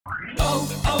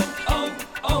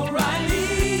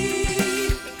O'Reilly.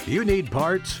 You need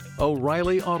parts?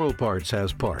 O'Reilly Auto Parts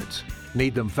has parts.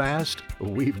 Need them fast?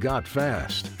 We've got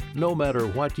fast. No matter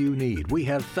what you need, we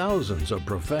have thousands of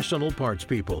professional parts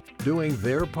people doing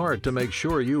their part to make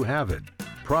sure you have it.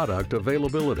 Product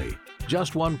availability.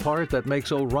 Just one part that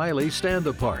makes O'Reilly stand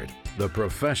apart. The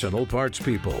professional parts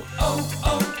people.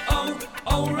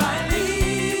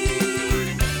 O'Reilly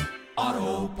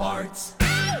Auto Parts.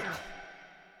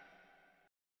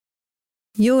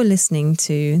 You're listening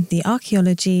to the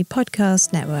Archaeology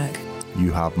Podcast Network.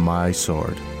 You have my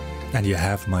sword. And you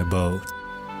have my bow.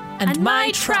 And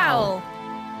my trowel.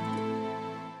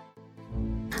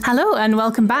 Hello and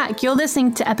welcome back. You're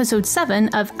listening to episode 7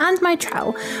 of And My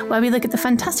Trowel, where we look at the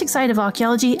fantastic side of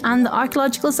archaeology and the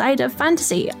archaeological side of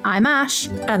fantasy. I'm Ash.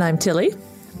 And I'm Tilly.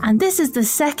 And this is the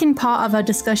second part of our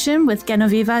discussion with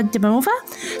Genoveva Dimova,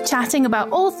 chatting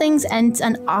about all things Ents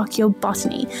and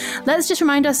archaeobotany. Let's just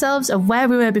remind ourselves of where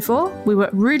we were before. We were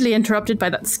rudely interrupted by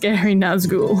that scary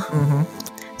Nazgul. Mm-hmm.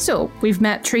 So, we've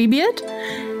met Treebeard.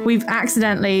 We've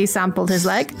accidentally sampled his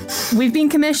leg. We've been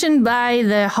commissioned by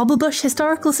the Hobblebush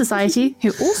Historical Society,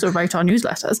 who also write our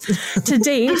newsletters, to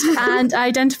date and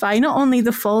identify not only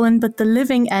the fallen, but the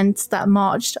living Ents that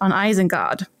marched on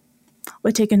Isengard. We're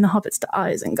taking the hobbits to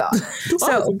Isengard.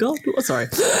 Sorry.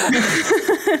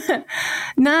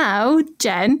 Now,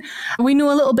 Jen, we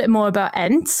know a little bit more about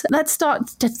Ents. Let's start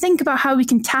to think about how we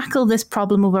can tackle this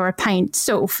problem over a pint.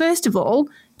 So, first of all,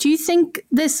 do you think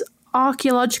this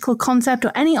archaeological concept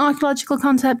or any archaeological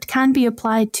concept can be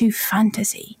applied to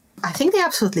fantasy? I think they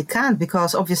absolutely can,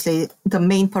 because obviously the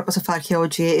main purpose of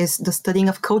archaeology is the studying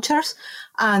of cultures.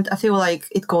 And I feel like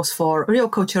it goes for real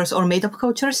cultures or made-up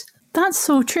cultures. That's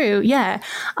so true, yeah.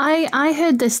 I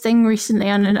heard this thing recently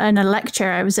on a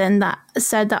lecture I was in that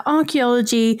said that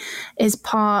archaeology is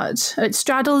it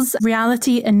straddles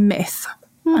reality and myth.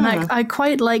 And I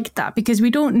quite like that, because we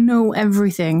don't know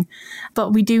everything,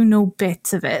 but we do know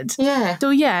bits of it. Yeah. So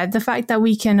yeah, the fact that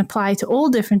we can apply to all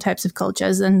different types of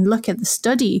cultures and look at the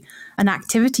study and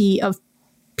activity of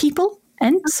people,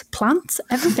 Ents, plants,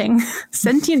 everything,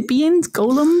 sentient beings,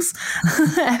 golems,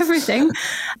 everything.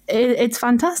 It's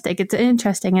fantastic. It's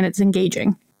interesting and it's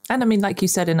engaging. And I mean, like you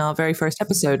said in our very first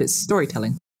episode, it's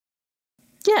storytelling.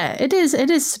 Yeah, it is.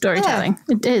 It is storytelling.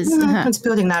 Yeah. It is. It's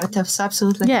building narratives,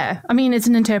 absolutely. Yeah. I mean, it's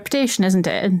an interpretation, isn't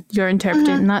it? You're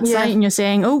interpreting that site and you're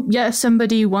saying, oh, yeah,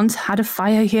 somebody once had a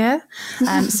fire here.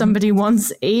 Somebody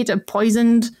once ate a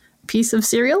poisoned piece of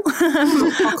cereal.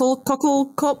 What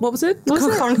was it?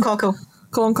 Corn cockle.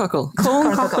 Corn cockle.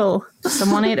 Corn cockle.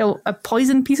 Someone ate a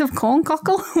poisoned piece of corn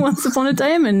cockle once upon a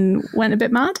time and went a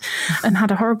bit mad and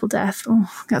had a horrible death.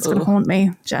 Oh, that's going to haunt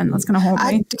me, Jen. That's going to haunt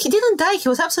me. He didn't die. He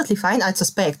was absolutely fine, I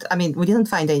suspect. I mean, we didn't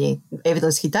find any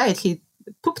evidence he died. He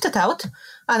pooped it out,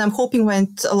 and I'm hoping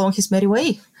went along his merry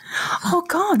way. Oh,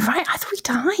 God, right. I thought he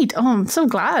died. Oh, I'm so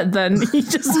glad then. He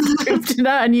just pooped it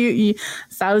out, and you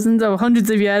thousands or hundreds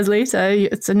of years later,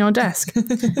 it's on your desk.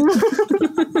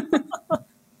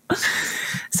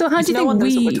 So how do you think one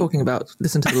knows what we're talking about?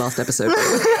 Listen to the last episode.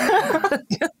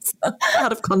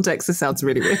 Out of context, this sounds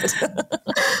really weird.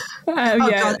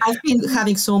 God, I've been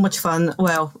having so much fun.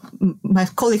 Well, my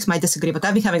colleagues might disagree, but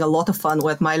I've been having a lot of fun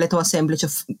with my little assemblage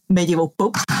of medieval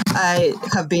poop. I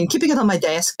have been keeping it on my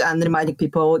desk and reminding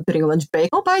people during lunch break,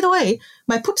 oh, by the way,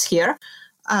 my poop's here.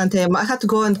 And I had to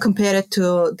go and compare it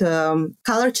to the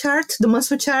color chart, the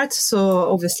monthly chart.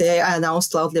 So obviously I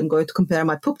announced loudly I'm going to compare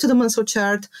my poop to the monthly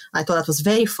chart. I thought that was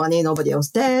very funny. Nobody else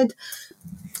did.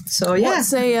 So yeah.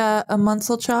 What's a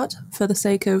monthly chart for the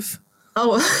sake of...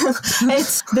 Oh,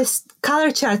 it's this color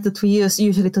chart that we use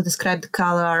usually to describe the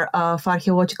color of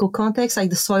archaeological context, like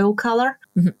the soil color.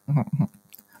 Mm-hmm.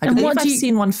 I believe I've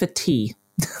seen one for tea.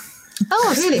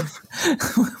 Oh, really?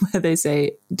 Where they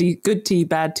say good tea,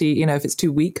 bad tea, if it's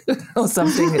too weak or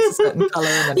something, it's a certain colour.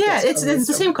 Yeah, it's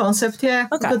the same concept, yeah.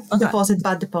 Okay. Good deposit,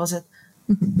 bad deposit.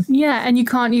 Yeah, and you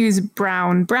can't use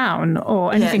brown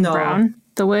or anything brown.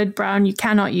 The word brown you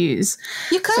cannot use.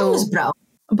 You can use brown,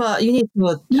 but you need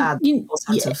to add all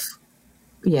sorts of...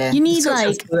 Yeah. You need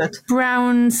like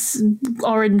brown,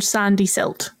 orange, sandy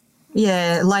silt.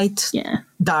 Yeah, light,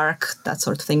 dark, that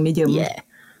sort of thing, medium. Yeah.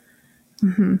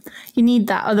 Mm-hmm. You need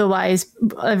that, otherwise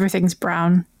everything's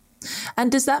brown.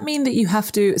 And does that mean that you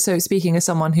have to, so speaking as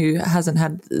someone who hasn't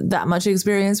had that much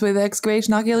experience with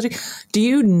excavation archaeology, do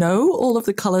you know all of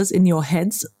the colours in your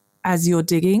heads as you're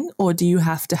digging, or do you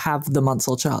have to have the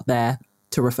Munsell chart there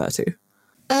to refer to?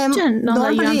 Jen, I'll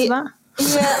let you answer that.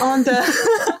 Yeah,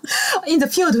 in the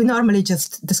field we normally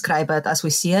just describe it as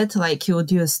we see it. Like you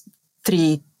would use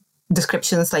 3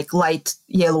 descriptions, like light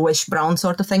yellowish brown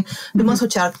sort of thing. The muscle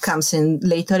chart comes in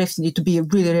later if you need to be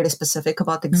really, really specific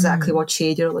about exactly what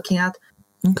shade you're looking at.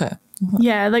 Okay.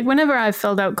 Yeah, like whenever I've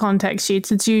filled out context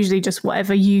sheets, it's usually just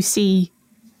whatever you see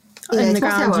in the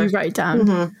ground, you write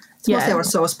down. It's mostly our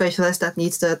soul specialist that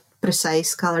needs the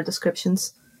precise color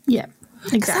descriptions. Yeah.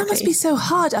 Exactly. That must be so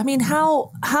hard. I mean, how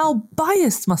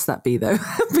biased must that be, though?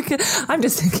 Because I'm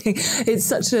just thinking, it's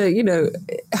such a,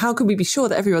 how can we be sure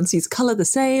that everyone sees colour the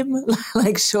same?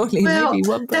 Like, surely maybe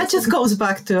one person. That just goes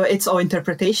back to its own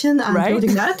interpretation and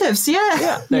building narratives.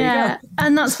 Yeah. There you go.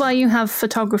 And that's why you have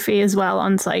photography as well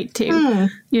on site too.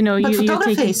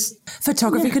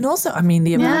 Photography can also, I mean,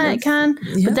 the amount it can.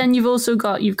 Yeah. But then you've also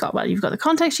got the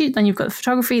context sheet, then you've got the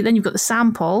photography, then you've got the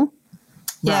sample.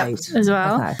 Right. As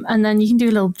well. Okay. And then you can do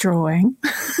a little drawing,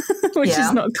 which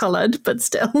is not coloured, but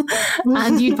still.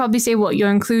 And you'd probably say what your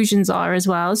inclusions are as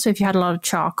well. So if you had a lot of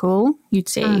charcoal, you'd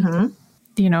say,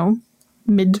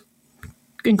 mid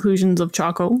inclusions of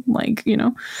charcoal, like,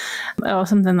 or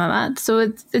something like that.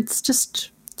 So it's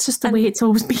just the way it's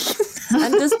always been.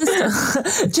 And does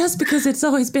this just because it's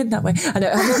always been that way? I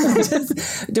know.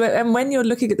 And when you're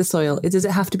looking at the soil, does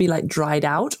it have to be like dried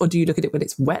out, or do you look at it when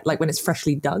it's wet, like when it's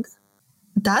freshly dug?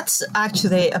 That's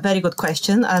actually a very good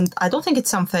question, and I don't think it's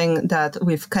something that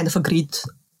we've kind of agreed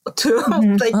to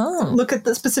look at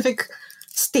the specific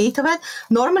state of it.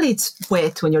 Normally it's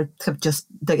wet when you have just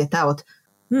dug it out.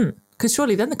 Because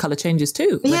surely then the colour changes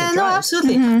too. Yeah, no,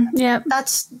 absolutely. Yeah,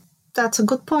 that's a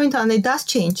good point, and it does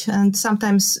change. And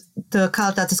sometimes the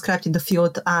colour that's described in the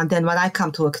field, and then when I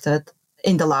come to look at it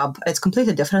in the lab, it's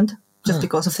completely different just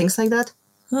because of things like that.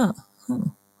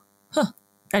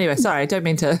 Anyway, sorry, I don't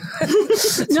mean to.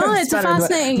 No, it's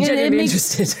fascinating. Genuinely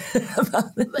interested.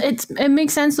 It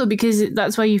makes sense though, because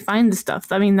that's where you find the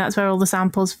stuff. I mean, that's where all the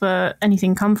samples for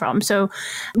anything come from. So,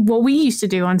 what we used to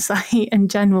do on site,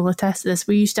 and Jen will attest to this,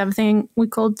 we used to have a thing we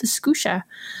called the scoosher.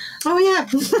 Oh yeah,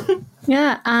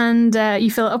 yeah, and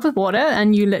you fill it up with water,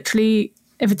 and you literally,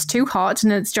 if it's too hot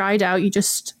and it's dried out, you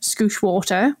just scoosh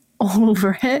water all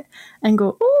over it and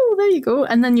go, oh, there you go,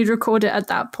 and then you'd record it at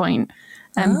that point.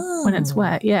 When it's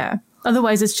wet,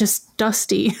 Otherwise, it's just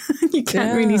dusty. You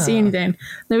can't really see anything.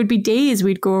 There would be days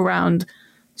we'd go around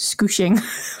scooshing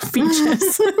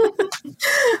features.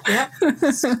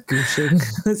 Scooshing.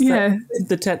 Is that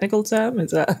the technical term?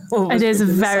 Is that? It is a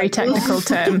very technical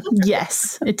term.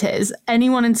 Yes, it is.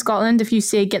 Anyone in Scotland, if you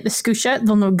say get the scoosher,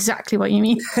 they'll know exactly what you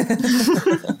mean.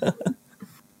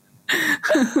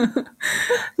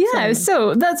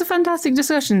 So that's a fantastic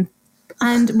discussion.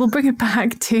 And we'll bring it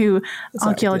back to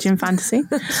archaeology and fantasy.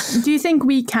 Do you think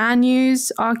we can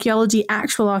use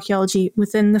actual archaeology,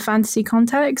 within the fantasy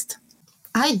context?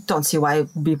 I don't see why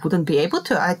we wouldn't be able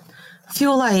to. I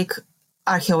feel like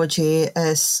archaeology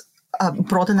is a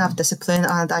broad enough discipline,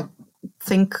 and I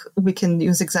think we can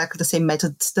use exactly the same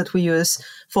methods that we use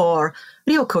for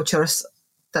real cultures,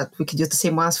 that we could use the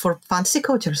same ones for fantasy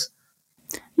cultures.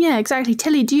 Yeah, exactly.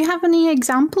 Tilly, do you have any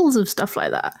examples of stuff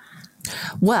like that?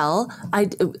 Well, I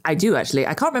do actually.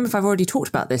 I can't remember if I've already talked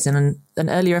about this in an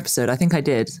earlier episode. I think I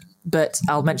did, but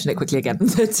I'll mention it quickly again.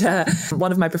 That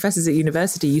one of my professors at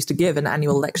university used to give an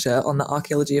annual lecture on the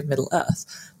archaeology of Middle Earth,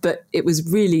 but it was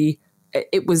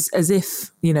as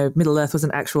if, Middle Earth was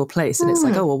an actual place. And it's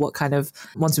like, oh, well, what kind of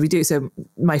ones do we do? So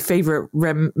my favorite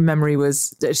memory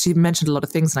was, she mentioned a lot of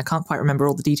things and I can't quite remember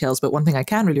all the details, but one thing I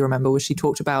can really remember was she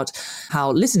talked about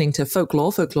how listening to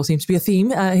folklore seems to be a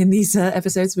theme in these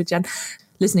episodes with Jen,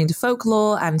 listening to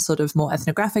folklore and sort of more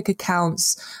ethnographic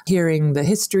accounts, hearing the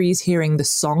histories, hearing the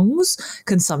songs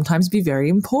can sometimes be very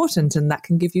important, and that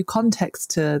can give you context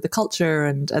to the culture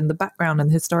and the background and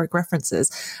the historic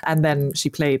references. And then she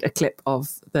played a clip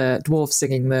of the dwarves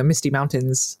singing the Misty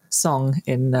Mountains song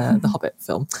in the Hobbit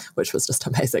film, which was just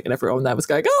amazing, and everyone there was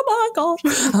going, oh my gosh,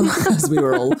 because we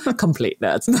were all complete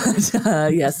nerds.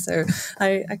 But yes, so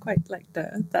I quite liked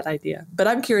that idea. But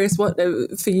I'm curious, what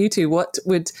for you two, what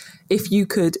would, if you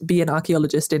could be an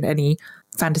archaeologist in any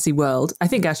fantasy world? I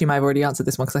think Ash, you might have already answered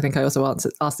this one, because I think I also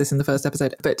asked this in the first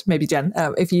episode, but maybe Jen,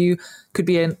 if you could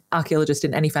be an archaeologist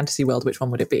in any fantasy world, which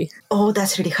one would it be? Oh,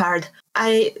 that's really hard.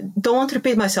 I don't want to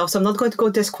repeat myself, so I'm not going to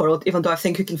go Discworld, even though I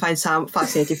think you can find some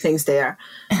fascinating things there.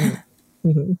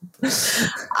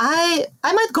 I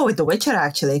might go with The Witcher,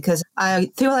 actually, because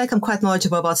I feel like I'm quite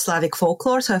knowledgeable about Slavic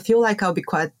folklore, so I feel like I'll be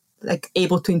quite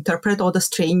able to interpret all the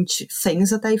strange things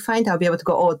that I find. I'll be able to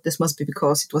go, oh, this must be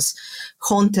because it was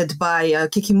haunted by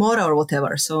Kikimora or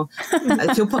whatever. So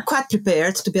I feel quite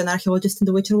prepared to be an archaeologist in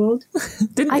the Witcher world.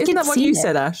 Isn't that what you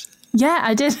said, Ash? Yeah,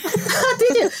 I did.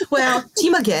 Did you? Well,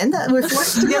 team again. We've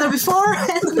worked together before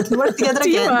and we can work together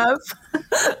Team again. up.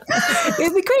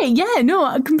 It'd be great. Yeah,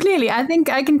 no, completely. I think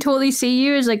I can totally see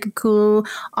you as like a cool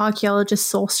archaeologist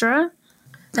sorcerer.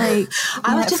 Like,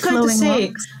 I was just going to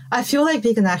say, I feel like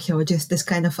being an archaeologist is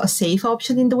kind of a safe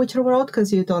option in the Witcher world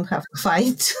because you don't have to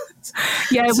fight.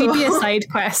 Yeah, we'd be a side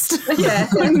quest. Yeah.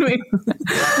 Wouldn't we?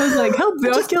 I was like, help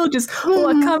the archaeologist. Oh,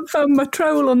 I can't find my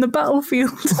trowel on the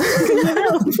battlefield. Can you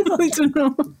help? I don't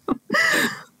know.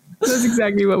 That's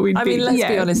exactly what we'd do. I mean, let's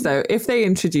be honest though, if they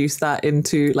introduce that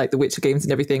into like the Witcher games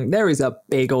and everything, there is a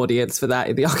big audience for that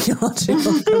in the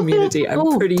archaeological community.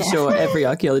 I'm pretty sure every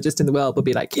archaeologist in the world will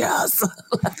be like, yes,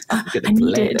 I'm gonna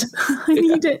play it. I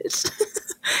need it.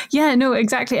 Yeah, no,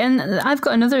 exactly. And I've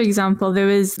got another example. There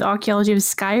was the archaeology of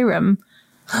Skyrim.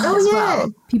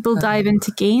 Well, people dive into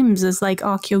games as like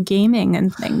archeo gaming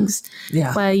and things,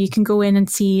 where you can go in and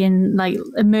see and like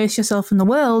immerse yourself in the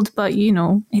world, but you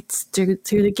know it's through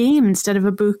the game instead of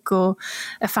a book or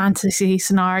a fantasy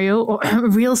scenario or a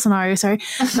real scenario. Sorry,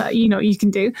 that you know you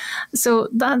can do. So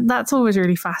that's always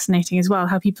really fascinating as well.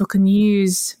 How people can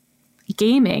use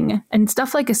gaming and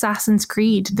stuff like Assassin's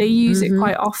Creed. They use it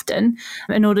quite often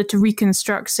in order to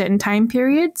reconstruct certain time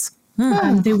periods.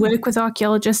 They work with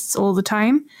archaeologists all the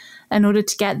time in order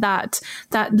to get that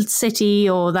city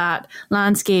or that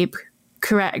landscape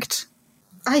correct.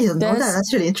 I didn't know that.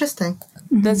 That's really interesting.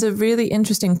 There's a really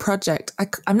interesting project.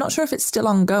 I'm not sure if it's still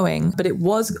ongoing, but it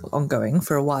was ongoing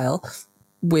for a while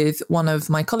with one of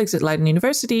my colleagues at Leiden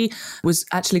University, was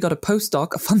actually got a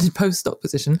funded postdoc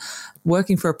position,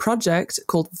 working for a project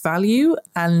called Value,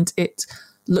 and it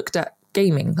looked at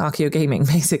gaming, archeo gaming,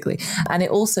 basically. And it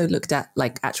also looked at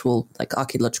like actual like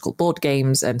archaeological board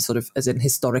games and sort of as in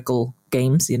historical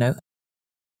games, you know.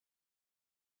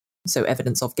 So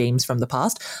evidence of games from the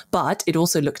past. But it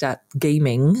also looked at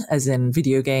gaming as in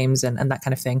video games and that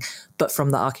kind of thing, but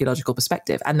from the archaeological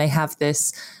perspective. And they have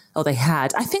this, I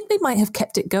think they might have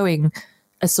kept it going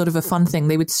as sort of a fun thing.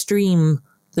 They would stream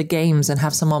the games and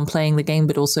have someone playing the game,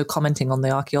 but also commenting on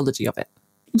the archaeology of it.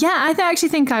 Yeah, I actually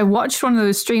think I watched one of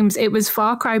those streams. It was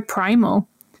Far Cry Primal,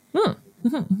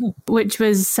 which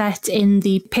was set in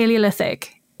the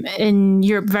Paleolithic in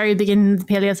Europe, very beginning of the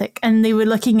Paleolithic. And they were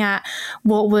looking at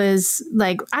what was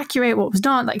like accurate, what was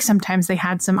not. Like sometimes they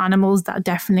had some animals that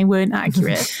definitely weren't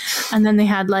accurate. And then they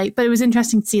had but it was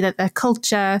interesting to see that their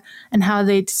culture and how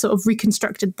they'd sort of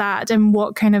reconstructed that and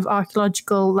what kind of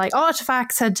archaeological like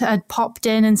artifacts had popped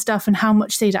in and stuff and how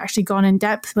much they'd actually gone in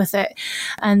depth with it.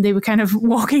 And they were kind of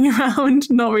walking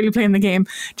around, not really playing the game,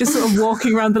 just sort of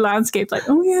walking around the landscape like,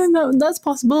 oh yeah, no, that's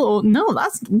possible. Or no,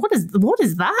 what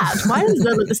is that? Why is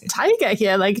there this tiger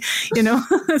here? Like, you know,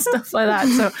 stuff like that.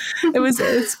 So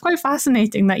it's quite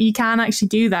fascinating that you can actually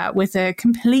do that with a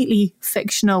completely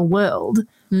fictional world.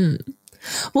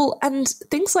 Well, and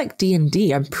things like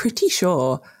D&D, I'm pretty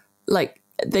sure like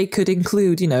they could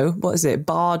include, you know, what is it,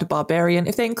 bard, barbarian.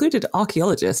 If they included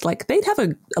archaeologists, like they'd have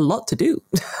a lot to do,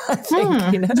 I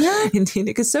think, you know, in D&D,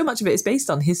 because so much of it is based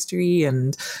on history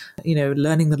and, you know,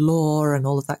 learning the lore and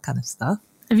all of that kind of stuff.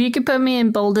 If you could put me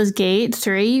in Baldur's Gate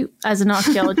 3 as an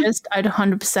archaeologist, I'd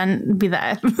 100% be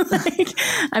there.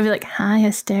 I'd be like, hi,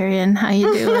 Asterion, how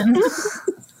you doing?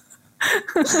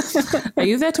 Are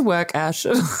you there to work, Ash?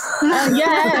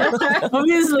 Yeah,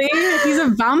 obviously. He's a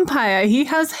vampire. He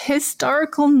has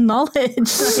historical knowledge.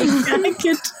 Like, I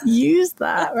could use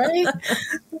that, right?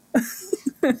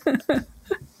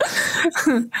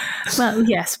 Well,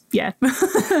 yes, yeah.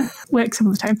 Works some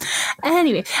of the time.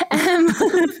 Anyway,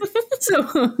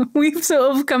 so we've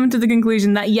sort of come to the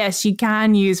conclusion that yes, you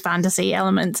can use fantasy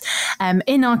elements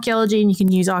in archaeology, and you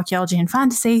can use archaeology in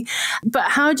fantasy. But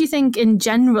how do you think, in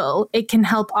general, it can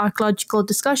help archaeological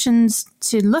discussions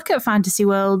to look at fantasy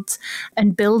worlds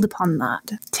and build upon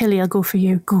that? Tilly, I'll go for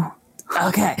you. Go.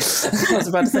 Okay. I was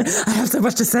about to say, I have so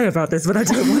much to say about this, but I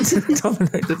don't want to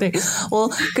dominate the thing. Well,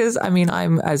 because I mean,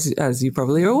 I'm, as you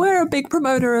probably are aware, a big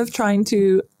promoter of trying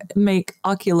to make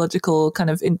archaeological kind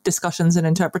of discussions and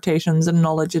interpretations and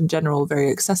knowledge in general very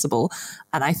accessible.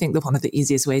 And I think that one of the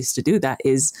easiest ways to do that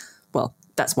is, well,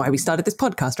 that's why we started this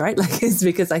podcast, right? Like, it's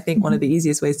because I think one of the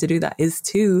easiest ways to do that is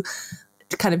to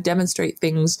kind of demonstrate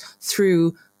things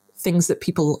through things that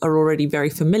people are already very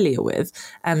familiar with.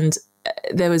 And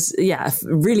there was, a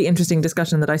really interesting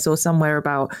discussion that I saw somewhere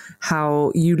about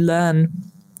how you learn,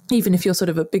 even if you're sort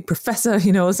of a big professor,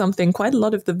 you know, or something, quite a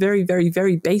lot of the very, very,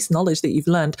 very base knowledge that you've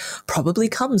learned probably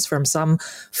comes from some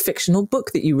fictional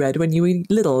book that you read when you were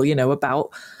little, you know, about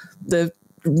the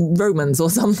Romans or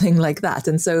something like that.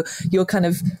 And so your kind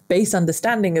of base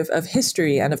understanding of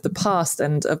history and of the past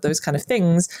and of those kind of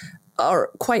things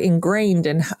are quite ingrained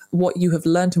in what you have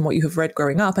learned and what you have read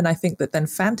growing up. And I think that then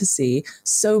fantasy,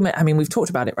 we've talked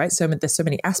about it, right? There's so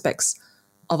many aspects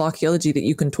of archaeology that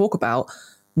you can talk about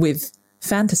with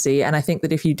fantasy. And I think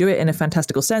that if you do it in a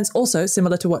fantastical sense, also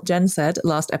similar to what Jen said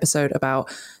last episode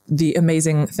about the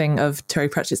amazing thing of Terry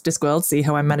Pratchett's Discworld, see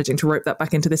how I'm managing to rope that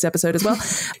back into this episode as well.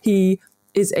 He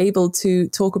is able to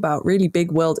talk about really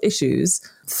big world issues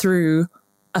through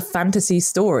a fantasy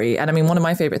story. And I mean, one of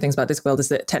my favorite things about Discworld is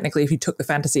that technically if you took the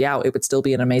fantasy out, it would still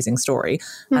be an amazing story.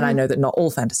 Mm-hmm. And I know that not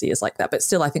all fantasy is like that, but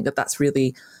still I think that that's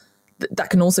really, that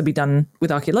can also be done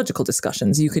with archaeological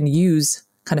discussions. You can use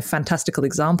kind of fantastical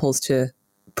examples to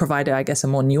provide, I guess, a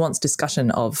more nuanced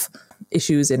discussion of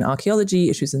issues in archaeology,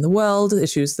 issues in the world,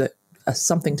 issues that are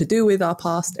something to do with our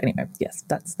past. Anyway, yes,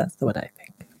 that's what I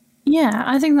think. Yeah,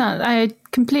 I think that I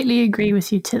completely agree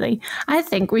with you, Tilly. I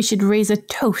think we should raise a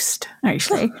toast,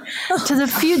 actually, to the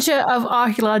future of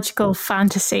archaeological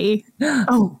fantasy.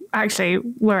 Oh, actually,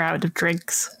 we're out of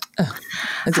drinks.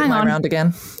 Is it my round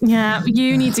again? Yeah,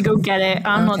 you need to go get it.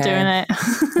 I'm not doing it.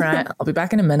 Right, I'll be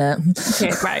back in a minute. Okay,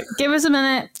 right. Give us a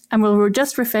minute and we'll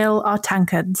just refill our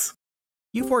tankards.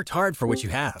 You've worked hard for what you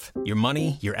have. Your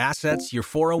money, your assets, your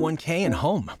 401k, and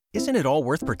home. Isn't it all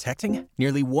worth protecting?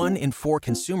 Nearly 1 in 4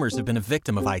 consumers have been a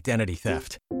victim of identity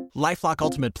theft. LifeLock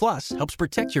Ultimate Plus helps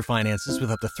protect your finances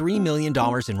with up to $3 million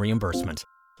in reimbursement.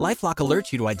 LifeLock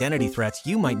alerts you to identity threats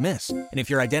you might miss. And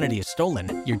if your identity is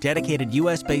stolen, your dedicated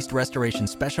U.S.-based restoration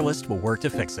specialist will work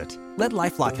to fix it. Let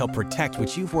LifeLock help protect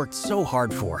what you've worked so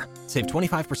hard for. Save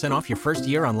 25% off your first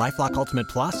year on LifeLock Ultimate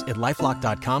Plus at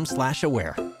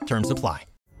LifeLock.com/aware. Terms apply.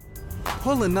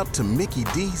 Pulling up to Mickey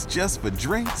D's just for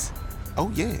drinks?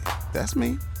 Oh yeah, that's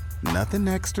me. Nothing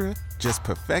extra, just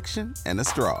perfection and a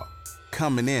straw.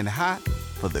 Coming in hot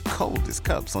for the coldest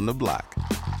cups on the block.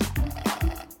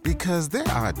 Because there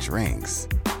are drinks.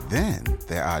 Then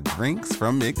there are drinks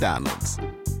from McDonald's.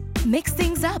 Mix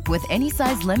things up with any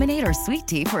size lemonade or sweet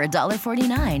tea for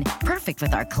 $1.49. Perfect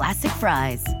with our classic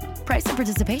fries. Price and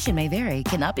participation may vary.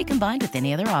 Cannot be combined with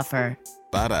any other offer.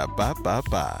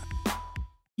 Ba-da-ba-ba-ba.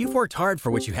 You've worked hard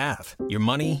for what you have. Your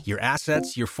money, your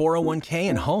assets, your 401k,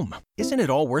 and home. Isn't it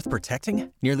all worth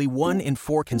protecting? Nearly 1 in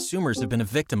 4 consumers have been a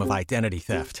victim of identity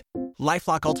theft.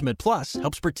 LifeLock Ultimate Plus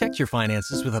helps protect your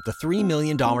finances with up to $3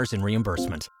 million in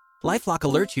reimbursement. LifeLock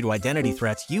alerts you to identity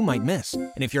threats you might miss.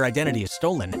 And if your identity is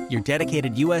stolen, your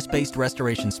dedicated U.S.-based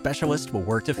restoration specialist will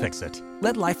work to fix it.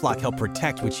 Let LifeLock help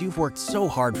protect what you've worked so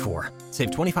hard for. Save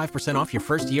 25% off your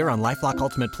first year on LifeLock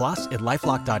Ultimate Plus at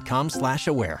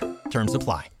LifeLock.com/aware. Terms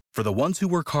apply. For the ones who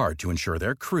work hard to ensure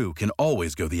their crew can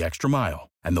always go the extra mile,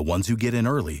 and the ones who get in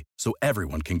early so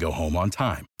everyone can go home on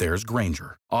time, there's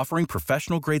Grainger, offering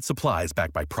professional-grade supplies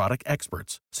backed by product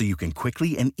experts so you can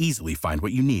quickly and easily find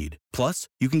what you need. Plus,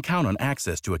 you can count on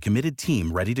access to a committed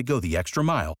team ready to go the extra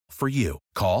mile for you.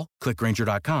 Call, click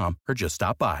Grainger.com, or just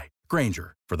stop by.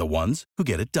 Grainger, for the ones who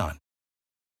get it done.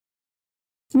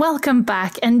 Welcome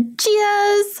back and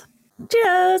cheers!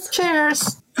 Cheers!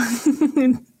 Cheers!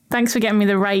 Thanks for getting me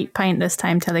the right pint this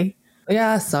time, Tilly.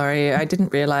 Yeah, sorry. I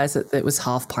didn't realise that it was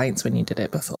half pints when you did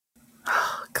it before.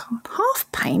 Oh, God.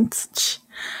 Half pints?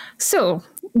 So,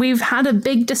 we've had a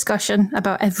big discussion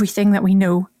about everything that we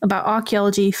know about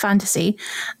archaeology, fantasy,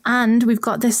 and we've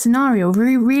got this scenario where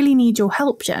we really need your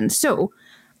help, Jen. So,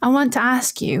 I want to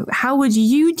ask you, how would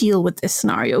you deal with this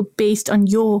scenario based on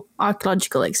your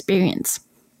archaeological experience?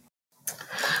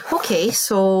 Okay,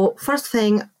 so first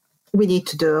thing we need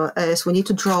to do is we need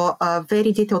to draw a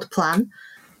very detailed plan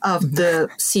of the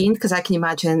scene, because I can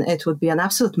imagine it would be an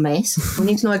absolute mess. We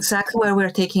need to know exactly where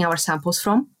we're taking our samples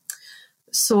from.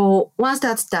 So once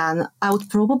that's done, I would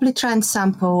probably try and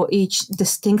sample each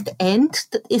distinct end,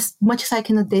 as much as I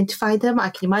can identify them. I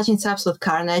can imagine it's absolute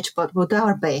carnage, but we'll do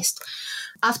our best.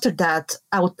 After that,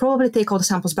 I would probably take all the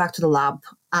samples back to the lab,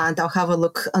 and I'll have a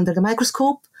look under the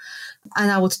microscope.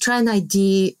 And I would try and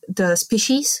ID the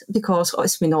species, because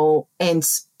as we know,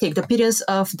 ants take the appearance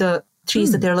of the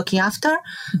trees that they're looking after.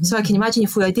 Mm-hmm. So I can imagine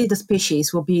if we ID the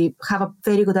species, we'll have a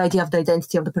very good idea of the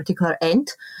identity of the particular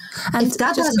ant. And if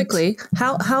that just quickly,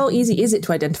 how easy is it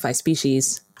to identify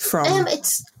species from?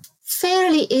 It's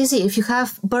fairly easy if you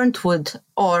have burnt wood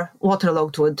or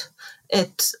waterlogged wood.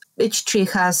 Each tree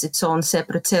has its own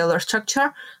separate cellular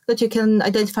structure that you can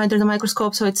identify under the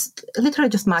microscope. So it's literally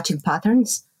just matching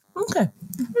patterns. Okay.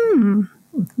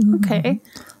 Okay.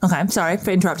 Okay, I'm sorry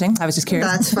for interrupting. I was just curious.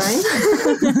 That's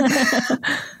fine.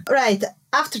 Right.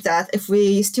 after that, if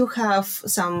we still have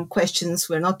some questions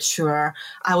we're not sure,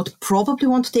 I would probably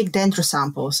want to take dendro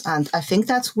samples. And I think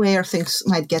that's where things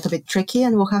might get a bit tricky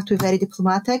and we'll have to be very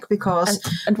diplomatic because...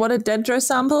 And what are dendro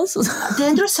samples?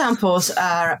 Dendro samples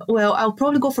are, well, I'll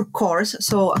probably go for cores.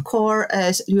 So a core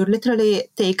is you literally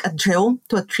take a drill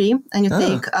to a tree and you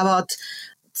take about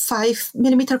 5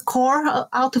 millimeter core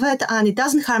out of it, and it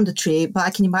doesn't harm the tree, but I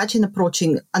can imagine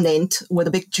approaching an ant with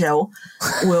a big drill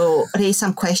will raise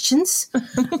some questions.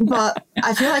 But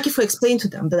I feel like if we explain to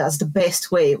them that that's the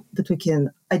best way that we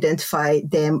can identify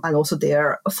them and also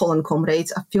their fallen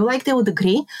comrades, I feel like they would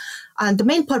agree. And the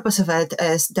main purpose of it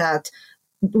is that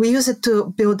we use it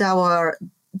to build our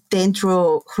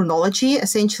dendrochronology.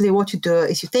 Essentially, what you do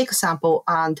is you take a sample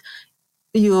and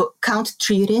you count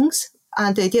tree rings.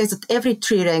 And the idea is that every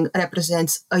tree ring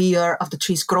represents a year of the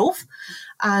tree's growth.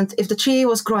 And if the tree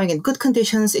was growing in good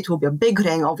conditions, it will be a big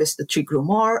ring. Obviously, the tree grew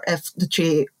more. If the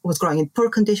tree was growing in poor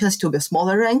conditions, it will be a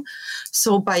smaller ring.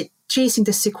 So by tracing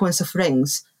the sequence of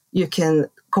rings, you can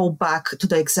go back to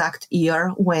the exact year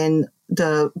when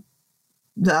the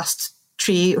last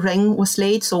tree ring was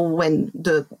laid. So when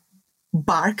the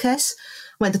bark is,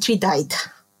 when the tree died.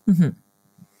 Mm-hmm.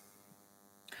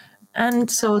 And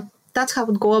so that's how I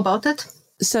would go about it.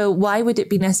 So why would it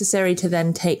be necessary to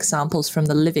then take samples from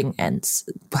the living ents?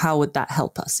 How would that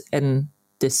help us in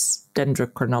this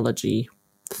dendrochronology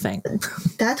thing?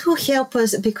 That will help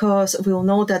us because we'll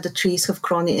know that the trees have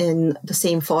grown in the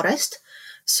same forest.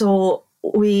 So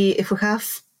if we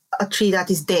have a tree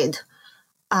that is dead,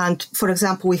 and for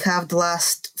example, we have the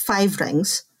last 5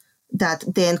 rings that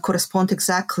then correspond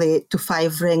exactly to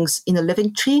 5 rings in a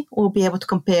living tree, we'll be able to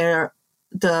compare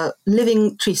the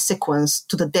living tree sequence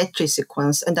to the dead tree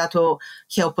sequence, and that will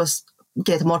help us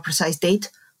get a more precise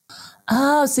date.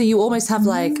 Oh, so you almost have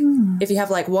like, if you have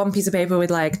like one piece of paper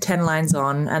with like 10 lines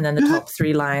on, and then the top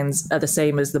 3 lines are the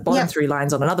same as the bottom 3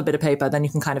 lines on another bit of paper, then you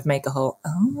can kind of make a whole...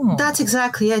 Oh. That's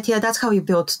exactly it. Yeah, that's how we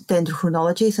build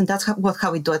dendrochronologies, and that's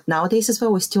how we do it nowadays as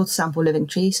well. We still sample living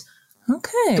trees.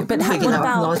 Okay, but what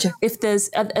about if there's...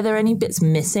 Are there any bits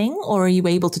missing, or are you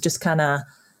able to just kind of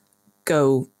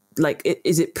go... Like,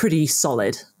 is it pretty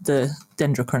solid, the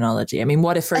dendrochronology? I mean,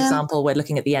 what if, for example, we're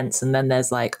looking at the ents and then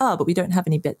there's like, but we don't have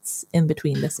any bits in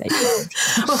between the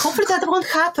segments? Well, hopefully that won't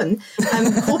happen.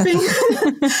 I'm hoping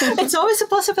it's always a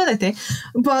possibility.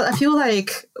 But I feel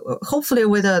like hopefully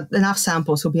with enough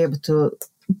samples, we'll be able to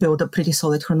build a pretty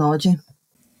solid chronology.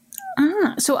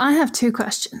 So I have 2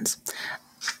 questions.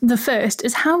 The first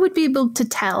is, how would we be able to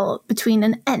tell between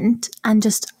an ent and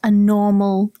just a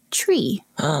normal tree?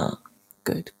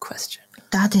 Good question.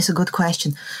 That is a good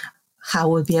question. How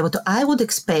would we be able to? I would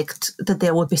expect that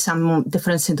there would be some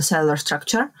difference in the cellular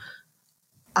structure.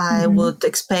 I would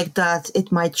expect that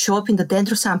it might show up in the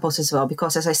dendro samples as well,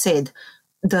 because as I said,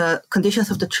 the conditions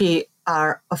of the tree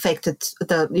are affected.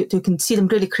 You can see them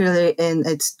really clearly in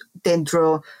its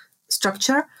dendro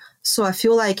structure. So I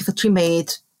feel like if a tree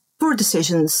made poor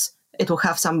decisions, it will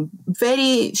have some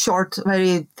very short,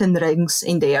 very thin rings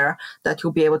in there that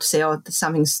you'll be able to say,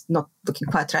 something's not looking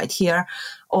quite right here.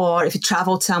 Or if you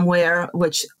traveled somewhere,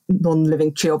 which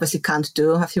non-living tree obviously can't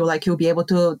do, I feel like you'll be able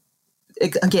to,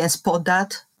 again, spot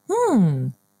that.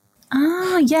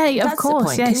 Yeah, of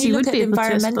course. Yes, you would be able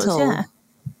to.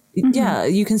 Yeah,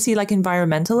 you can see like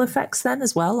environmental effects then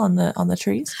as well on the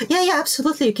trees. Yeah,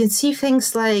 absolutely. You can see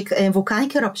things like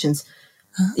volcanic eruptions.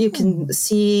 You can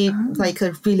see like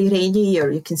a really rainy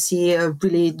year. You can see a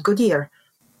really good year.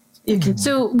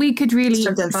 So we could really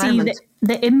see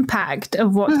the impact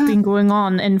of what's been going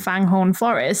on in Fanghorn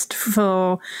Forest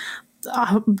for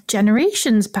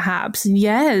generations, perhaps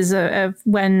years,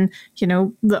 when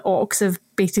the orcs have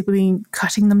basically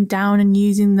cutting them down and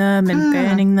using them and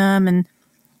burning them, and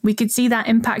we could see that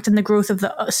impact in the growth of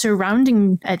the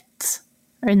surrounding eds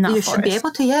in that forest. You should be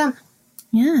able to,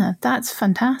 yeah, that's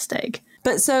fantastic.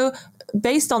 But so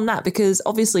based on that, because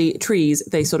obviously trees,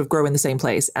 they sort of grow in the same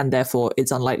place and therefore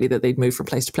it's unlikely that they'd move from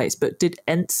place to place. But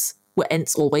were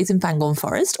ents always in Fanghorn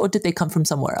Forest, or did they come from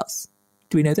somewhere else?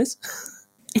 Do we know this?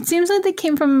 It seems like they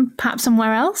came from perhaps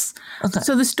somewhere else. Okay.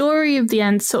 So the story of the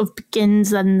ents sort of begins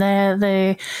then they're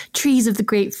the trees of the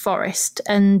great forest,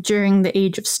 and during the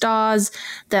Age of Stars,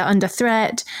 they're under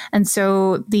threat. And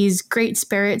so these great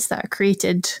spirits that are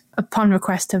created upon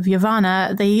request of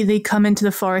Yavanna, they come into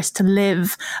the forest to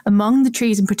live among the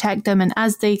trees and protect them. And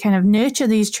as they kind of nurture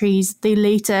these trees, they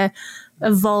later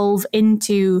evolve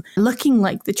into looking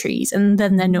like the trees, and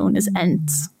then they're known as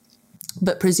ents.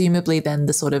 But presumably then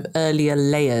the sort of earlier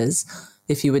layers,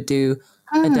 if you would do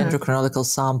a dendrochronological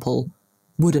sample,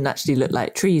 wouldn't actually look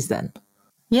like trees then?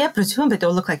 Yeah, presumably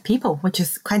they'll look like people, which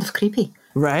is kind of creepy.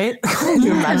 Right? Can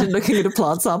you imagine looking at a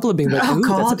plant sample and being like, ooh,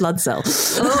 that's a blood cell.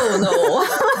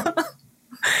 Oh, no.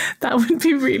 That would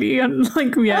be really,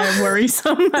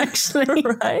 worrisome, actually.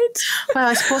 Right? Well,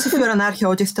 I suppose if you're an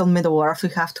archaeologist on Middle-earth, you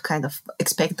have to kind of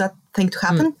expect that thing to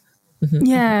happen.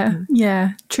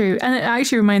 Yeah, true. And it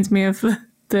actually reminds me of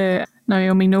the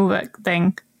Naomi Novik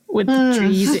thing with the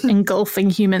trees engulfing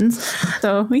humans.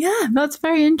 So, yeah, that's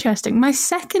very interesting. My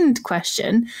second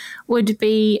question would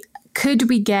be, could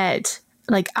we get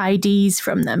like IDs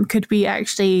from them? Could we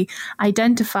actually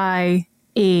identify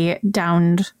a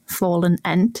downed, fallen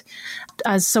Ent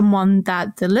as someone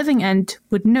that the living Ent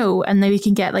would know, and then we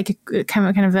can get like a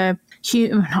kind of a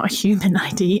not a human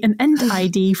ID, an Ent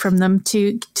ID from them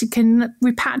to can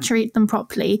repatriate them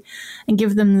properly and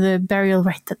give them the burial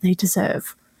right that they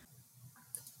deserve?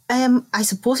 I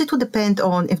suppose it would depend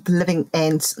on if the living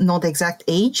Ents know the exact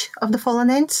age of the fallen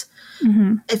Ents.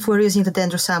 If we're using the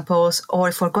dendro samples, or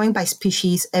if we're going by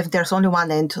species, if there's only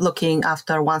one Ent looking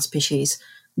after one species,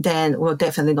 then we'll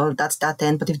definitely know that's that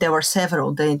Ent. But if there were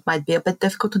several, then it might be a bit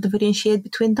difficult to differentiate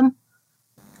between them.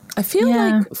 I feel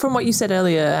like from what you said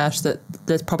earlier, Ash, that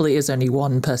there probably is only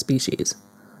one per species.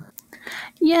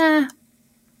 Yeah.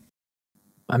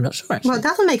 I'm not sure, actually. Well,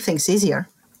 that would make things easier.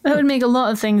 That would make a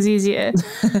lot of things easier.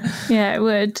 Yeah, it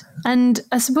would. And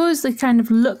I suppose they kind of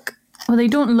look... Well, they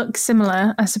don't look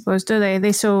similar, I suppose, do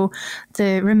they? So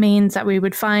the remains that we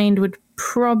would find would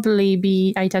probably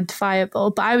be identifiable.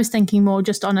 But I was thinking more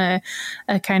just on a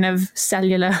kind of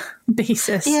cellular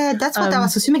basis. Yeah, that's what I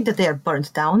was assuming, that they are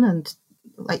burnt down and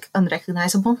like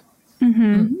unrecognizable.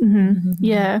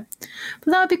 Yeah.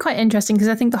 But that would be quite interesting, because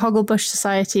I think the Hogglebush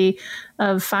Society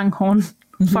of Fanghorn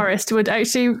Forest would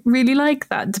actually really like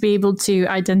that, to be able to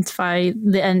identify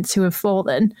the Ents who have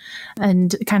fallen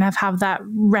and kind of have that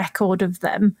record of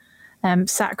them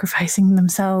sacrificing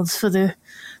themselves for the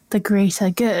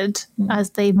greater good as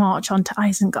they march on to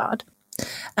Isengard.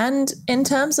 And in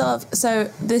terms of, so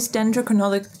this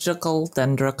dendrochronological,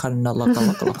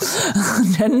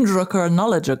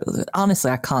 honestly,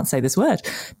 I can't say this word.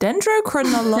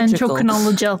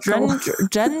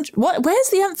 Dendrochronological. What? Where's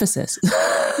the emphasis?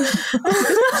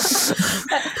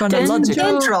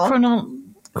 Chronological.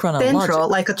 Dendro,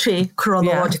 like a tree,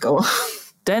 chronological. Yeah.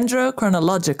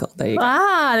 Dendrochronological. There you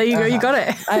go. There you go. You got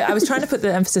it. I was trying to put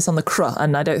the emphasis on the cr,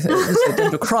 and I don't think it's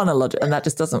dendrochronological, and that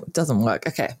just doesn't work.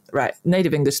 Okay, right.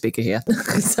 Native English speaker here.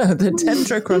 So the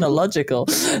dendrochronological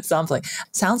sampling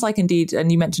sounds like, indeed,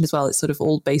 and you mentioned as well, it's sort of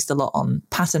all based a lot on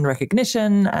pattern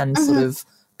recognition and sort of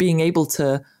being able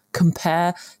to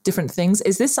compare different things.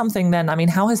 Is this something then? I mean,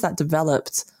 how has that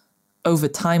developed over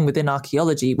time within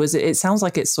archaeology? It sounds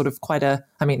like it's sort of quite a.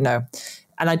 I mean, no.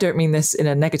 And I don't mean this in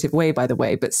a negative way, by the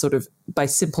way, but sort of by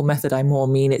simple method, I more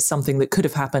mean it's something that could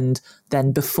have happened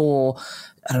then before,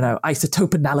 I don't know,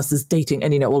 isotope analysis, dating,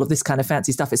 and, all of this kind of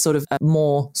fancy stuff. It's sort of a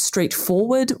more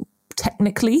straightforward,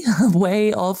 technically,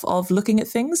 way of looking at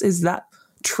things. Is that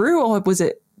true, or was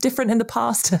it different in the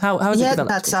past? How has it developed?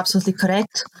 Yeah, that's absolutely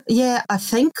correct. Yeah, I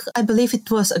believe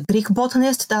it was a Greek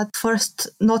botanist that first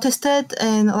noticed it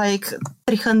in like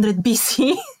 300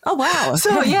 BC. Oh, wow.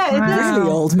 So yeah, it is really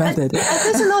old method.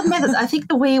 It is an old method. I think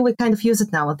the way we kind of use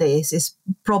it nowadays is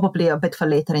probably a bit of a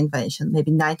later invention, maybe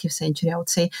 19th century, I would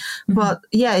say. But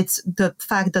yeah, it's the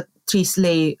fact that trees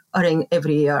lay a ring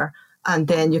every year, and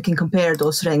then you can compare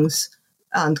those rings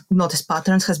and notice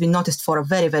patterns, has been noticed for a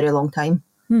very, very long time.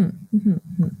 And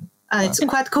it's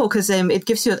quite cool because it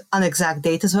gives you an exact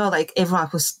date as well. Like everyone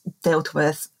who's dealt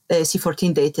with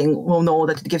C14 dating will know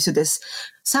that it gives you this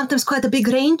sometimes quite a big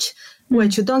range,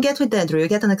 which you don't get with dendro. You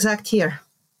get an exact year.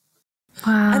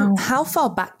 Wow. And how far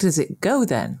back does it go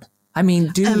then? I mean,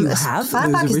 do you have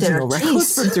those original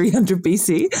records from 300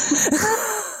 BC?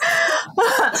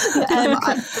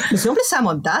 Presumably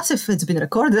someone does if it's been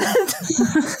recorded.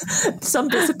 Some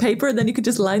bits of paper, and then you could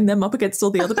just line them up against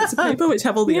all the other bits of paper which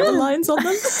have all the other lines on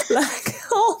them. Like,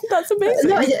 that's amazing.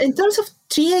 No, in terms of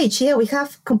tree age, we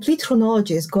have complete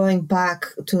chronologies going back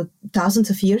to thousands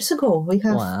of years ago. We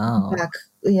have back,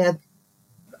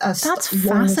 that's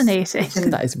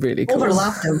fascinating. That is really cool.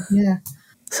 Overlap them, yeah.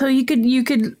 So you could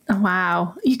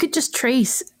just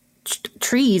trace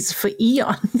trees for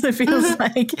eons. It feels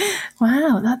like,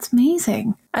 wow, that's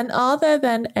amazing. And are there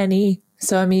then any,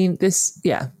 so I mean this,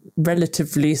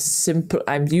 relatively simple,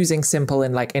 I'm using simple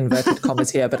in like inverted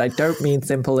commas here, but I don't mean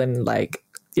simple in like,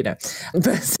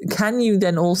 but can you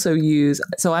then also use,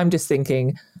 so I'm just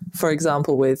thinking, for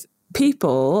example, with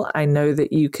people, I know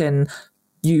that you can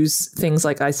use things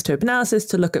like isotope analysis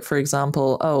to look at, for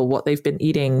example, what they've been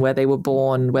eating, where they were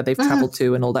born, where they've traveled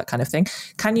to, and all that kind of thing.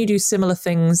 Can you do similar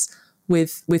things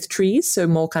with trees, so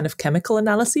more kind of chemical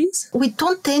analyses? We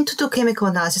don't tend to do chemical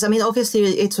analysis. I mean, obviously,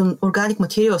 it's an organic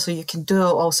material, so you can do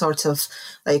all sorts of,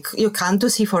 like, you can do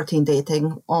C14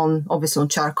 dating on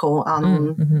charcoal and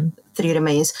on tree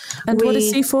remains. And what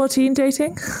is C14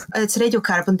 dating? It's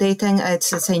radiocarbon dating.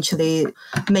 It's essentially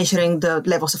measuring the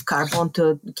levels of carbon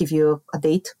to give you a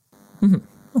date.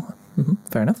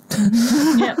 Fair enough.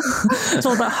 Yeah, it's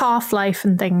all about half-life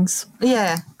and things.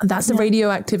 Yeah, that's the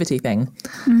radioactivity thing.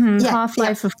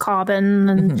 Half-life of carbon,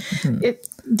 and it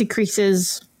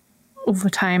decreases over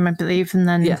time, I believe, and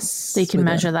then they can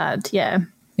measure that. Yeah.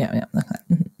 Okay.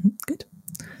 Good.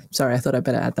 Sorry, I thought I'd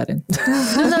better add that in.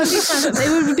 No, that would be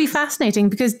fun. It would be fascinating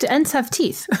because do ants have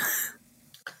teeth?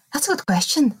 That's a good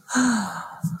question.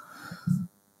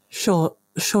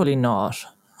 Surely not.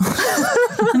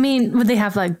 I mean, would they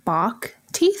have like bark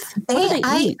teeth?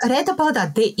 I read about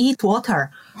that. They eat water.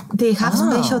 They have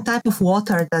special type of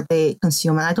water that they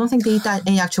consume, and I don't think they eat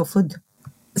any actual food.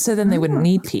 So then they wouldn't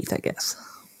need teeth, I guess.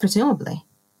 Presumably.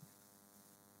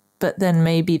 But then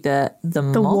maybe the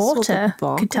water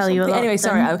could tell you a lot. Anyway,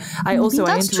 sorry, I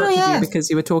interrupted you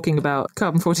because you were talking about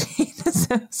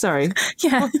carbon-14. Sorry.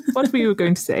 Yeah. What were you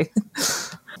going to say?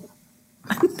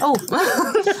 Oh,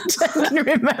 I can't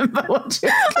remember what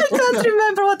I can't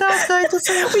remember what I was going to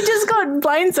say. We just got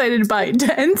blindsided by do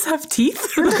ants have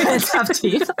teeth? Do ants have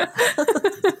teeth?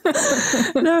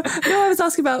 No, I was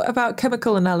asking about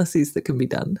chemical analyses that can be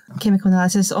done. Chemical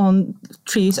analysis on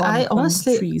trees. I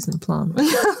honestly on trees and plants.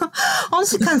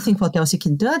 honestly can't think what else you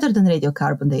can do other than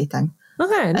radiocarbon dating.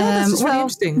 Okay, that's really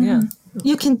interesting. Yeah,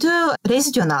 you can do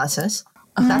residue analysis.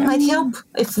 That might help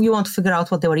if you want to figure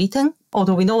out what they were eating,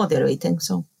 although we know what they're eating,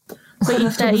 so... But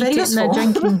if they're eating, they're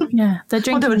drinking, they're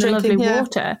drinking the lovely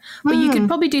water. But you could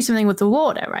probably do something with the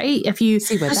water, right? If you...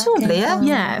 Presumably,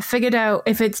 figured out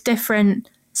if it's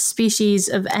different species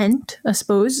of ant, I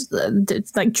suppose,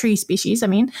 like tree species, I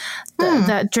mean,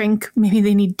 that drink, maybe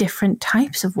they need different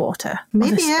types of water.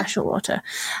 Maybe, special water.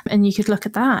 And you could look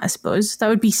at that, I suppose. That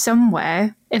would be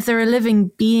somewhere, if they're a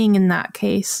living being in that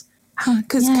case...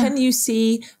 Because can you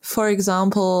see, for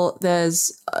example,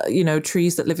 there's,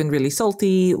 trees that live in really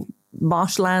salty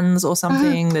marshlands or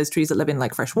something. There's trees that live in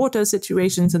like freshwater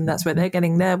situations, and that's where they're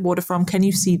getting their water from. Can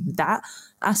you see that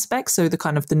aspect? So the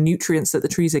kind of the nutrients that the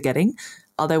trees are getting,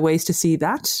 are there ways to see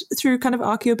that through kind of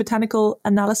archaeobotanical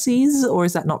analyses, or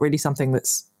is that not really something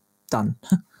that's done?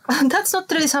 That's not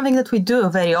really something that we do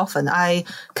very often. I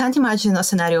can't imagine a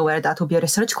scenario where that would be a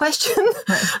research question,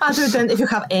 other than if you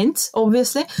have ants,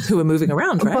 obviously. Who are moving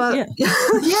around, right?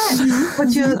 But,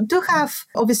 but you do have,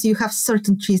 obviously, you have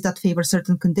certain trees that favor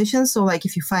certain conditions. So, like,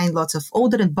 if you find lots of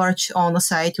alder and birch on a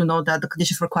site, you know that the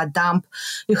conditions were quite damp.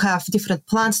 You have different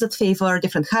plants that favor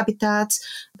different habitats.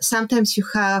 Sometimes you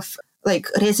have, like,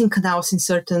 resin canals in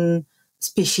certain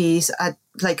species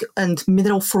and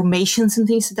mineral formations and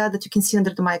things like that you can see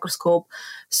under the microscope.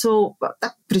 So I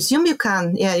presume you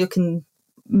can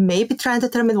maybe try and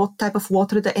determine what type of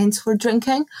water the ants were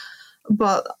drinking,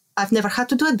 but I've never had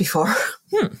to do it before.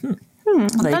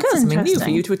 That's something new for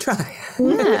you to try.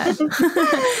 Yeah.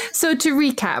 So to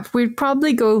recap, we'd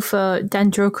probably go for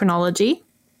dendrochronology.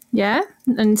 Yeah,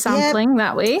 and sampling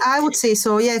that way. I would say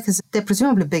so, because they're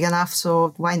presumably big enough,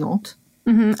 so why not?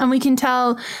 And we can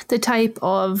tell the type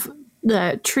of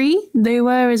the tree they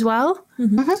were as well.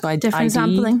 So different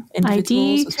sampling,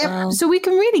 ID. As well. So we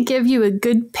can really give you a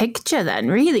good picture then,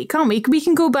 really, can't we? We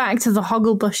can go back to the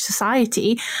Hogglebush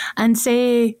Society and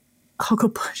say...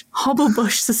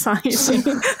 Hobblebush Society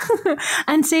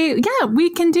and say,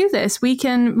 we can do this. We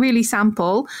can really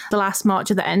sample the last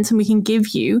march of the ants and we can give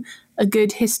you a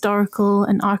good historical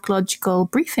and archaeological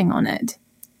briefing on it.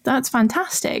 That's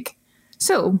fantastic.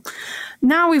 So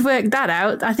now we've worked that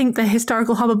out, I think the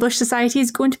Historical Hobblebush Society is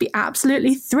going to be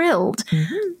absolutely thrilled.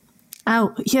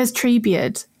 Oh, here's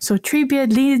Treebeard. So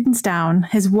Treebeard leans down,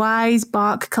 his wise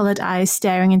bark-coloured eyes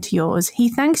staring into yours. He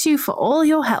thanks you for all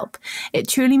your help. It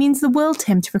truly means the world to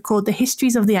him to record the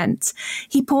histories of the ants.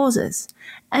 He pauses,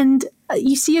 and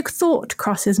you see a thought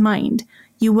cross his mind.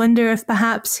 You wonder if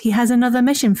perhaps he has another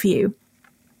mission for you.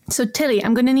 So Tilly,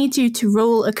 I'm going to need you to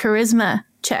roll a charisma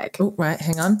check. Oh, right,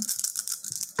 hang on.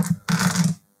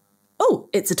 Oh,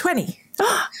 it's a 20.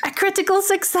 A critical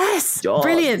success! God.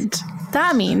 Brilliant.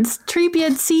 That means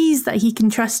Treebeard sees that he can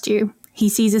trust you. He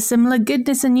sees a similar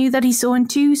goodness in you that he saw in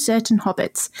 2 certain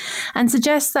hobbits, and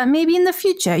suggests that maybe in the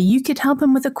future you could help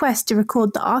him with a quest to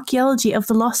record the archaeology of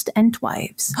the lost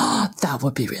Entwives. That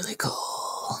would be really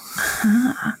cool.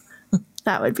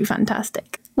 That would be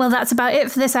fantastic. Well, that's about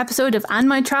it for this episode of And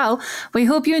My Trowel. We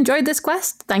hope you enjoyed this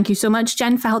quest. Thank you so much,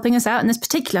 Jen, for helping us out in this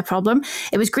particular problem.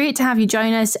 It was great to have you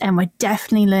join us, and we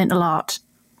definitely learnt a lot.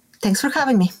 Thanks for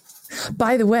having me.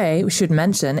 By the way, we should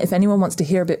mention, if anyone wants to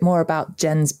hear a bit more about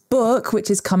Jen's book,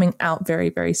 which is coming out very,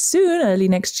 very soon, early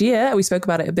next year. We spoke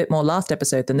about it a bit more last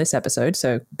episode than this episode,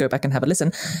 so go back and have a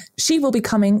listen. She will be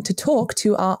coming to talk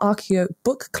to our Archeo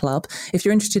Book Club. If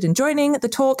you're interested in joining the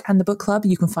talk and the book club,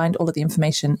 you can find all of the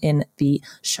information in the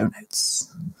show notes.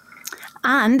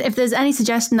 And if there's any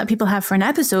suggestion that people have for an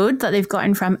episode that they've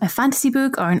gotten from a fantasy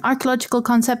book or an archaeological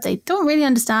concept they don't really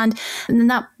understand, and then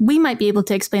that we might be able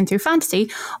to explain through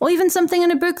fantasy, or even something in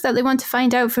a book that they want to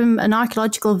find out from an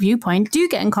archaeological viewpoint, do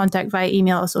get in contact via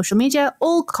email or social media.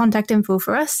 All contact info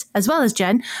for us, as well as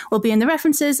Jen, will be in the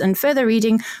references, and further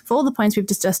reading for all the points we've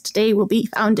discussed today will be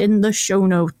found in the show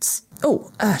notes.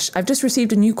 Oh, Ash, I've just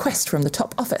received a new quest from the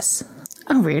top office.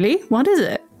 Oh, really? What is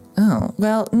it? Oh,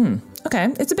 well, okay.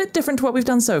 It's a bit different to what we've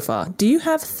done so far. Do you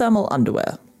have thermal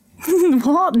underwear?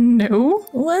 What? No.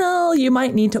 Well, you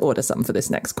might need to order some for this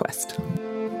next quest.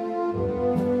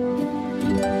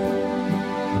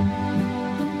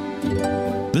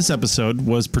 This episode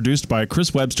was produced by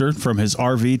Chris Webster from his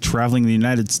RV traveling the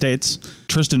United States,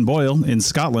 Tristan Boyle in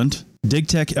Scotland,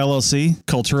 DigTech LLC,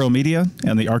 Culturo Media,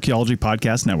 and the Archaeology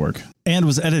Podcast Network, and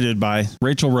was edited by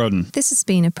Rachel Roden. This has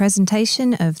been a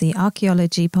presentation of the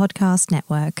Archaeology Podcast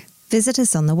Network. Visit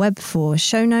us on the web for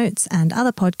show notes and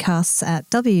other podcasts at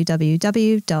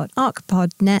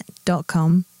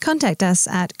www.archpodnet.com. Contact us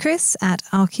at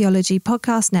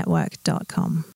chris@archaeologypodcastnetwork.com.